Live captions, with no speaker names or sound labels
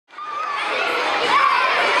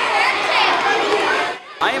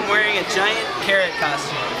I am wearing a giant carrot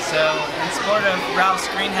costume, so in support of Ralph's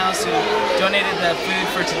Greenhouse, who donated the food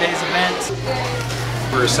for today's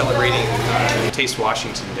event. We're celebrating Taste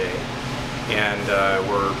Washington Day, and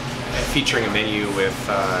we're featuring a menu with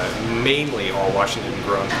mainly all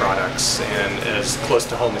Washington-grown products and as close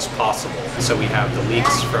to home as possible. So we have the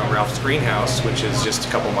leeks from Ralph's Greenhouse, which is just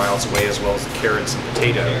a couple miles away, as well as the carrots and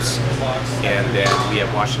potatoes, and then we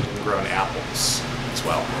have Washington-grown apples as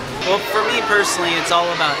well. Well, for me personally, it's all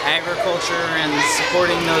about agriculture and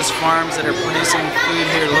supporting those farms that are producing food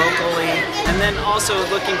here locally, and then also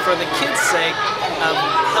looking for the kids' sake of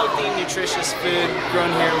healthy, nutritious food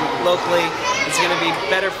grown here locally. It's going to be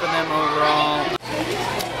better for them overall.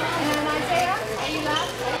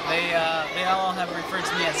 They all have referred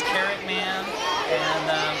to me as Carrot Man, and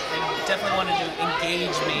they definitely wanted to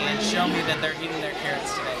engage me and show me that they're eating their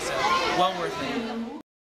carrots today, so well worth it.